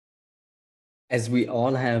as we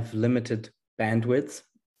all have limited bandwidth,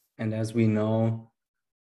 and as we know,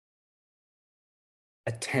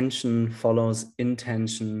 attention follows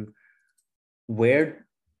intention, where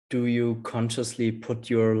do you consciously put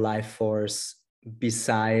your life force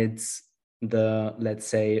besides the, let's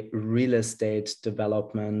say, real estate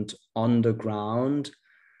development on the ground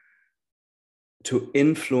to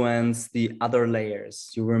influence the other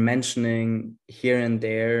layers? You were mentioning here and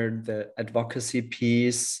there the advocacy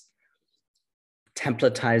piece,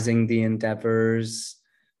 templatizing the endeavors.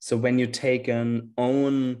 So when you take an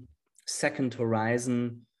own second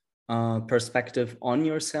horizon perspective on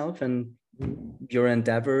yourself and your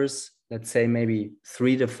endeavors, let's say maybe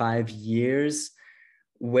 3 to 5 years,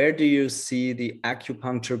 where do you see the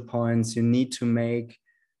acupuncture points you need to make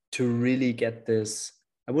to really get this,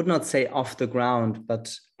 I would not say off the ground,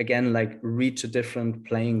 but again, like reach a different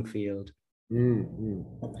playing field? Mm-hmm.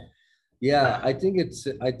 Yeah, I think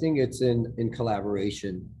it's in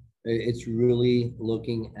collaboration. It's really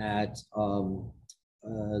looking at other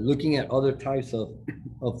types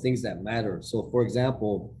of things that matter. So, for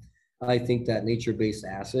example, I think that nature-based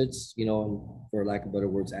assets, you know, and for lack of better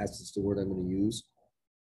words, assets, the word I'm going to use,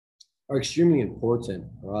 are extremely important.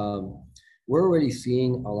 We're already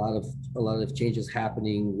seeing a lot of changes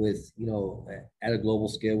happening with, you know, at a global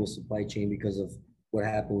scale with supply chain because of what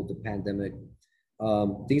happened with the pandemic.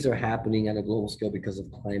 Things are happening at a global scale because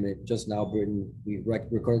of climate. Just now, Britain, we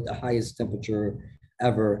recorded the highest temperature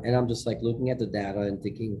ever. And I'm just like looking at the data and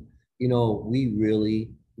thinking, you know, we really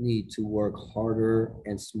need to work harder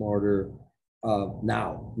and smarter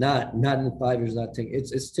now, not in 5 years, not 10.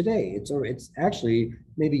 It's today. It's actually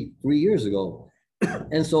maybe 3 years ago.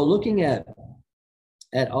 And so looking at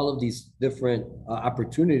all of these different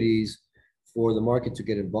opportunities for the market to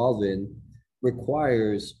get involved in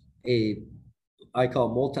requires I call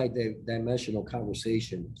multi-dimensional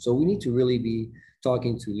conversation. So we need to really be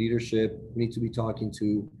talking to leadership. We need to be talking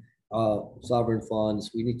to sovereign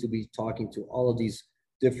funds. We need to be talking to all of these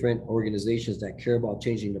different organizations that care about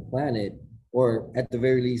changing the planet, or at the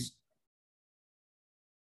very least,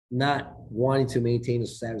 not wanting to maintain a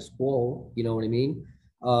status quo, you know what I mean?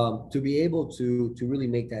 To be able to really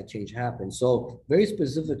make that change happen. So very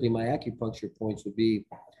specifically, my acupuncture points would be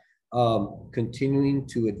continuing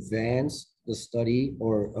to advance the study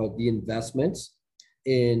or the investments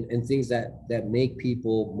in things that make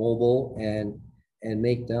people mobile and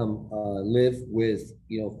make them live with,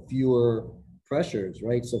 you know, fewer pressures,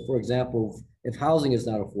 right? So for example, if housing is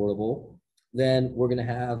not affordable, then we're going to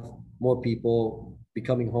have more people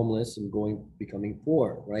becoming homeless and becoming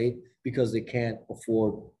poor, right? Because they can't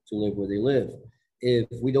afford to live where they live. If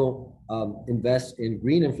we don't invest in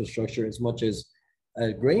green infrastructure as much as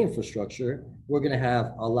gray infrastructure, we're going to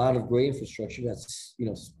have a lot of gray infrastructure that's, you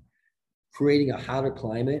know, creating a hotter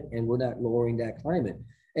climate, and we're not lowering that climate.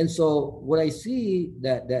 And so what I see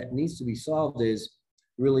that needs to be solved is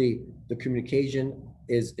really the communication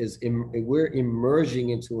we're emerging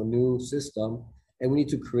into a new system, and we need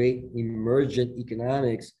to create emergent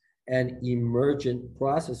economics and emergent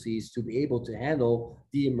processes to be able to handle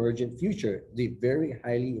the emergent future, the very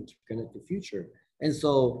highly interconnected future. And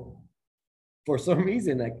so for some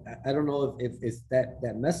reason, I don't know if it's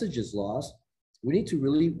that message is lost. We need to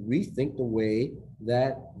really rethink the way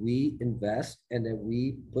that we invest and that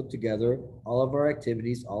we put together all of our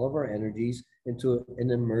activities, all of our energies into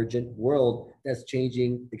an emergent world that's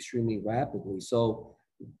changing extremely rapidly. So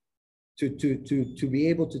to be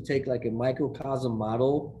able to take like a microcosm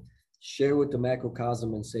model, share with the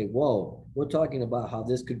macrocosm and say, whoa, we're talking about how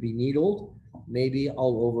this could be needled, maybe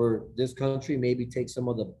all over this country, maybe take some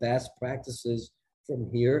of the best practices from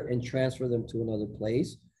here and transfer them to another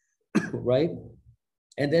place, right?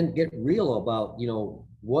 And then get real about, you know,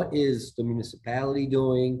 what is the municipality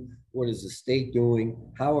doing? What is the state doing?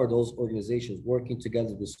 How are those organizations working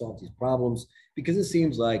together to solve these problems? Because it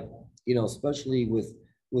seems like, you know, especially with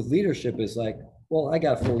leadership, it's like, well, I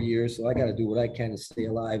got 4 years, so I got to do what I can to stay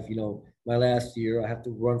alive. You know, my last year, I have to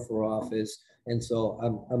run for office. And so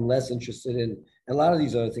I'm less interested in a lot of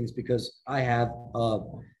these other things because I have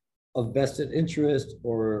a vested interest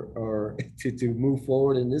or to move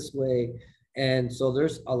forward in this way. And so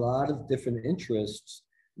there's a lot of different interests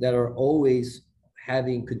that are always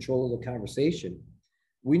having control of the conversation.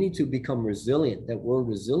 We need to become resilient. That word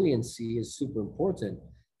resiliency is super important.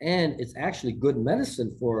 And it's actually good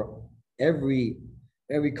medicine for every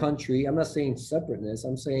country. I'm not saying separateness,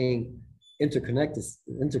 I'm saying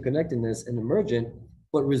interconnectedness and emergent,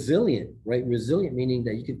 but resilient, right? Resilient meaning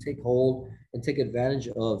that you can take hold and take advantage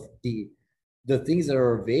of the things that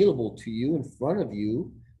are available to you in front of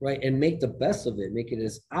you, right? And make the best of it, make it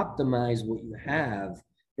as optimize what you have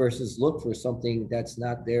versus look for something that's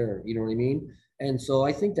not there. You know what I mean? And so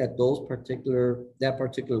I think that that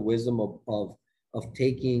particular wisdom of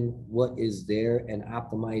taking what is there and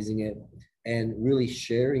optimizing it and really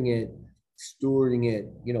sharing it, stewarding it,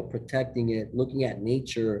 you know, protecting it, looking at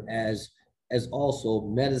nature as also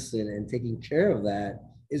medicine and taking care of that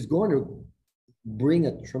is going to bring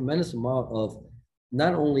a tremendous amount of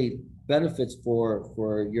not only benefits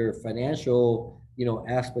for your financial, you know,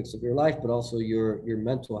 aspects of your life, but also your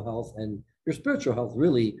mental health and your spiritual health,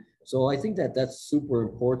 really. So I think that that's super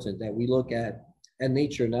important that we look at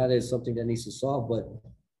nature not as something that needs to solve, but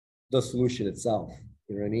the solution itself.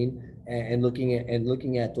 You know what I mean? And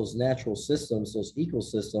looking at those natural systems, those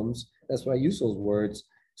ecosystems. That's why I use those words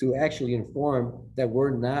to actually inform that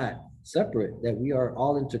we're not separate, that we are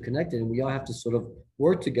all interconnected, and we all have to sort of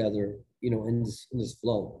work together, you know, in this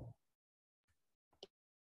flow.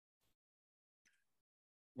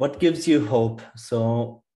 What gives you hope?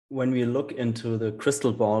 So when we look into the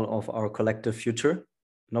crystal ball of our collective future,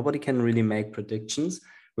 nobody can really make predictions.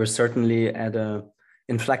 We're certainly at a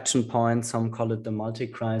inflection point. Some call it the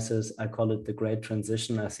multi-crisis. I call it the great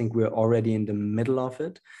transition. I think we're already in the middle of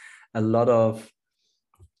it. A lot of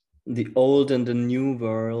the old and the new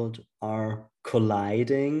world are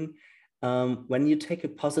colliding. When you take a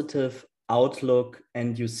positive outlook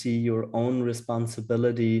and you see your own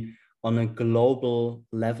responsibility on a global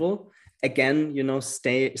level, again, you know,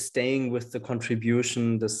 staying with the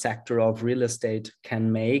contribution the sector of real estate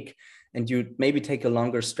can make, and you maybe take a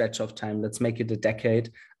longer stretch of time, let's make it a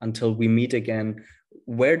decade until we meet again.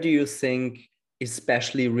 Where do you think,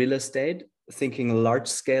 especially real estate, thinking large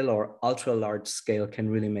scale or ultra large scale, can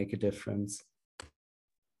really make a difference?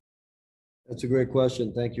 That's a great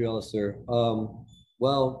question. Thank you, Alistair.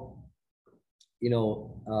 Well, you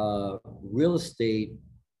know, real estate,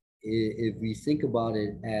 if we think about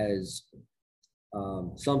it as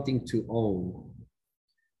something to own,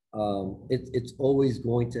 it's always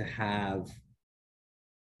going to have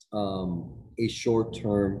a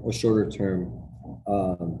short-term or shorter-term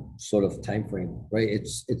sort of time frame, right?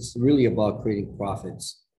 It's really about creating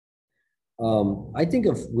profits. I think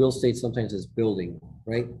of real estate sometimes as building,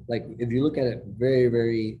 right? Like if you look at it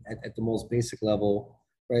very at the most basic level,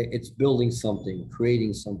 right? It's building something,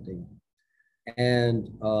 creating something. And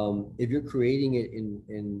if you're creating it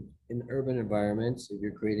in urban environments, if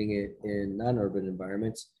you're creating it in non-urban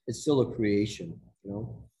environments, it's still a creation, you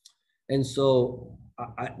know? And so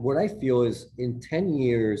what I feel is in 10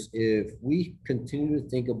 years, if we continue to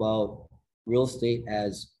think about real estate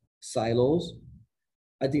as silos,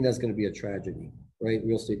 I think that's going to be a tragedy, right?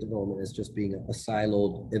 Real estate development is just being a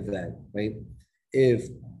siloed event, right? If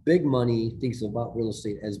big money thinks about real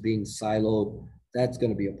estate as being siloed, that's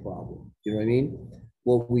going to be a problem. You know what I mean?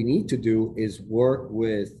 What we need to do is work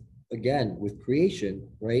with, again, with creation,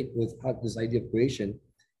 right? With this idea of creation,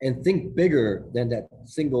 and think bigger than that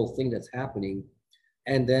single thing that's happening,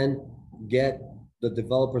 and then get the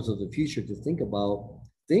developers of the future to think about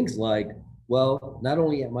things like, well, not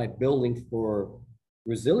only am I building for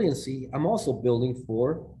resiliency, I'm also building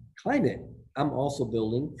for climate. I'm also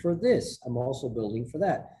building for this. I'm also building for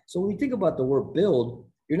that. So when you think about the word build,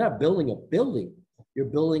 you're not building a building. You're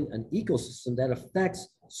building an ecosystem that affects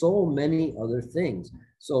so many other things.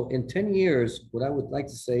 So in 10 years, what I would like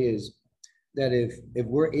to say is that if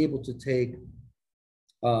we're able to take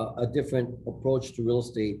a different approach to real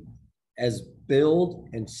estate as build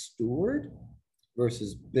and steward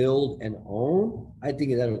versus build and own, I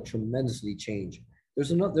think that'll tremendously change.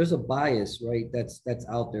 There's a bias, right? That's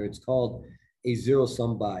out there. It's called a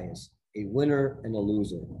zero-sum bias, a winner and a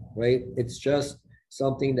loser, right? It's just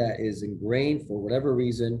something that is ingrained for whatever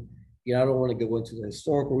reason. You know, I don't want to go into the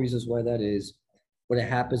historical reasons why that is, but it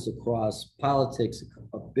happens across politics,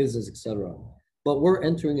 business, etc. But we're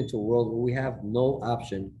entering into a world where we have no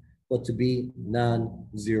option but to be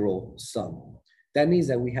non-zero sum. That means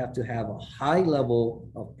that we have to have a high level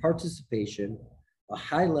of participation, a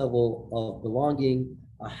high level of belonging,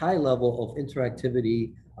 a high level of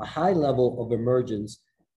interactivity, a high level of emergence.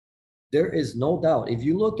 There is no doubt. If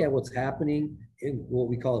you look at what's happening in what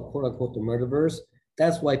we call, quote unquote, the metaverse,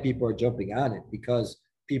 that's why people are jumping on it, because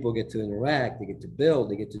people get to interact, they get to build,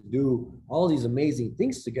 they get to do all these amazing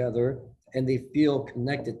things together, and they feel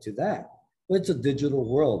connected to that. But it's a digital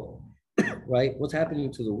world, right? What's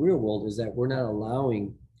happening to the real world is that we're not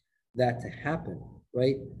allowing that to happen,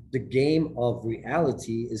 right? The game of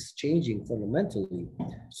reality is changing fundamentally.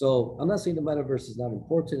 So I'm not saying the metaverse is not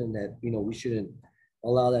important and that, you know, we shouldn't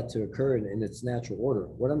allow that to occur in its natural order.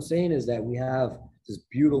 What I'm saying is that we have this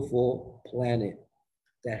beautiful planet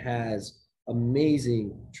that has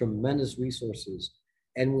amazing, tremendous resources,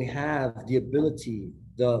 and we have the ability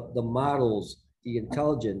the models, the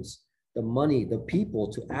intelligence, the money, the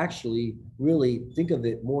people to actually really think of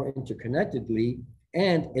it more interconnectedly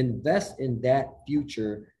and invest in that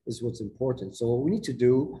future is what's important. So what we need to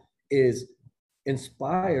do is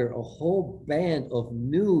inspire a whole band of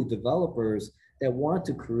new developers that want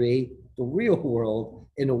to create the real world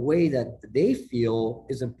in a way that they feel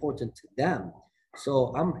is important to them.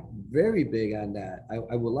 So I'm very big on that.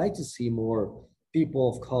 I would like to see more people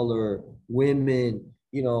of color, women,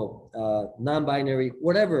 non-binary,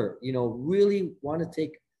 whatever, really want to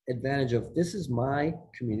take advantage of this is my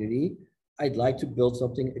community. I'd like to build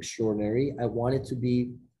something extraordinary. I want it to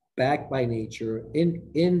be backed by nature,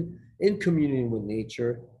 in communion with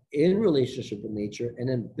nature, in relationship with nature, and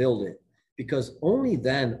then build it. Because only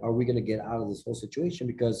then are we going to get out of this whole situation.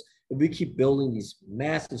 Because if we keep building these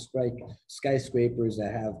massive skyscrapers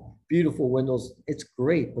that have beautiful windows, it's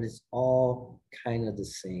great, but it's all kind of the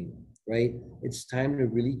same, right? It's time to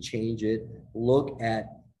really change it. Look at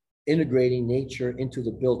integrating nature into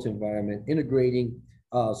the built environment, integrating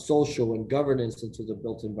social and governance into the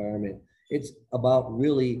built environment. It's about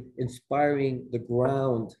really inspiring the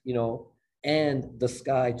ground, and the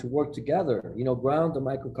sky to work together, ground, the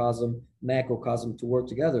microcosm, macrocosm to work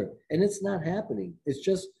together. And it's not happening.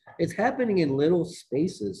 It's happening in little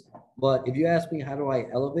spaces. But if you ask me, how do I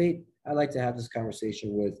elevate? I like to have this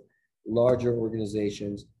conversation with larger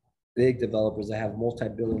organizations, big developers that have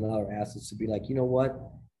multi-billion-dollar assets to be like, you know what?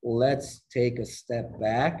 Let's take a step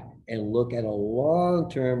back and look at a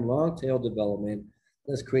long-term, long-tail development.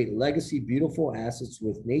 Let's create legacy, beautiful assets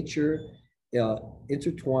with nature,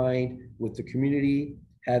 intertwined with the community,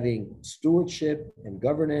 having stewardship and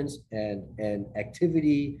governance and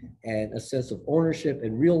activity and a sense of ownership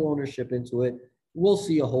and real ownership into it. We'll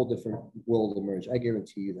see a whole different world emerge. I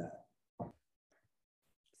guarantee you that.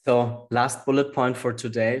 So last bullet point for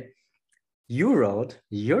today. You wrote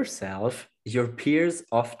yourself, your peers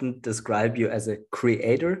often describe you as a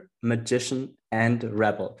creator, magician, and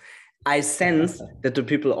rebel. I sense that the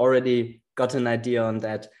people already got an idea on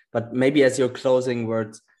that, but maybe as your closing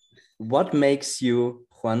words, what makes you,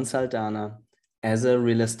 Juan Saldana, as a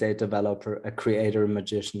real estate developer, a creator,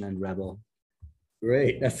 magician, and rebel?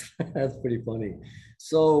 Great, that's pretty funny.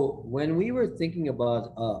 So when we were thinking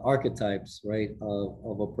about archetypes, right,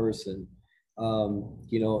 of a person,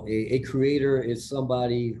 a creator is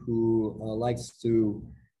somebody who likes to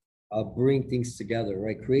bring things together,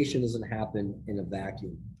 right? Creation doesn't happen in a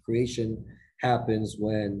vacuum. Creation happens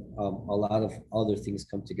when a lot of other things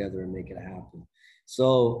come together and make it happen.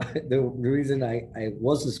 So the reason I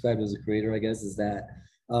was described as a creator, I guess, is that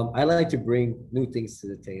I like to bring new things to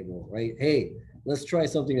the table, right? Hey, let's try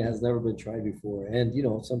something that has never been tried before. And,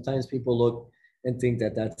 sometimes people look and think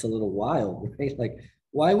that that's a little wild, right? Like,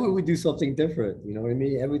 why would we do something different? You know what I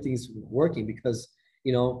mean? Everything's working because,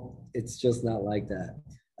 it's just not like that.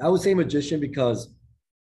 I would say magician because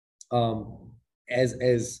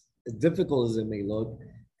as difficult as it may look,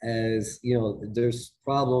 as there's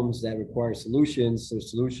problems that require solutions,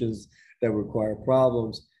 there's solutions that require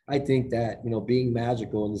problems. I think that being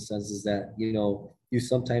magical in the sense is that you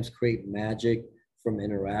sometimes create magic from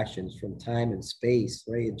interactions, from time and space,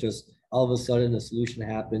 right? It just all of a sudden a solution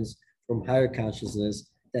happens from higher consciousness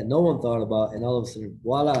that no one thought about, and all of a sudden,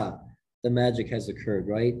 voila, the magic has occurred,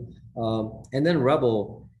 right? And then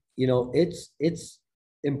rebel, it's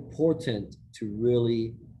important to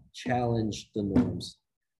really challenge the norms.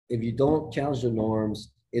 If you don't challenge the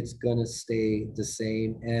norms, it's gonna stay the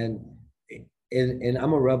same. And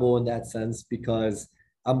I'm a rebel in that sense because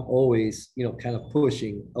I'm always, kind of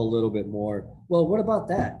pushing a little bit more. Well, what about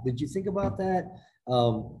that? Did you think about that?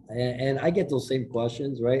 And I get those same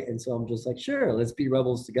questions, right? And so I'm just like, sure, let's be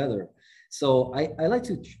rebels together. So I like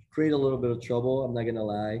to create a little bit of trouble. I'm not gonna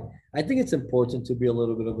lie. I think it's important to be a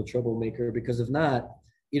little bit of a troublemaker because if not,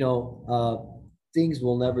 things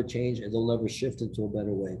will never change and they'll never shift into a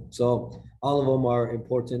better way. So all of them are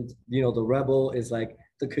important. The rebel is like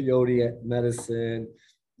the coyote at medicine.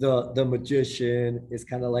 The magician is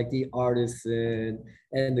kind of like the artisan,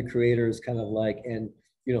 and the creator is kind of like, and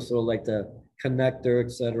sort of like the connector,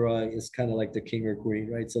 etc., is kind of like the king or queen,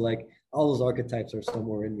 right? So like all those archetypes are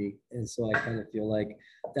somewhere in me, and so I kind of feel like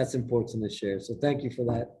that's important to share. So thank you for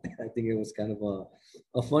that. I think it was kind of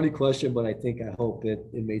a funny question, but I hope it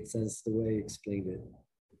made sense the way I explained it.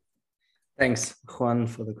 Thanks, Juan,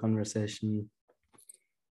 for the conversation.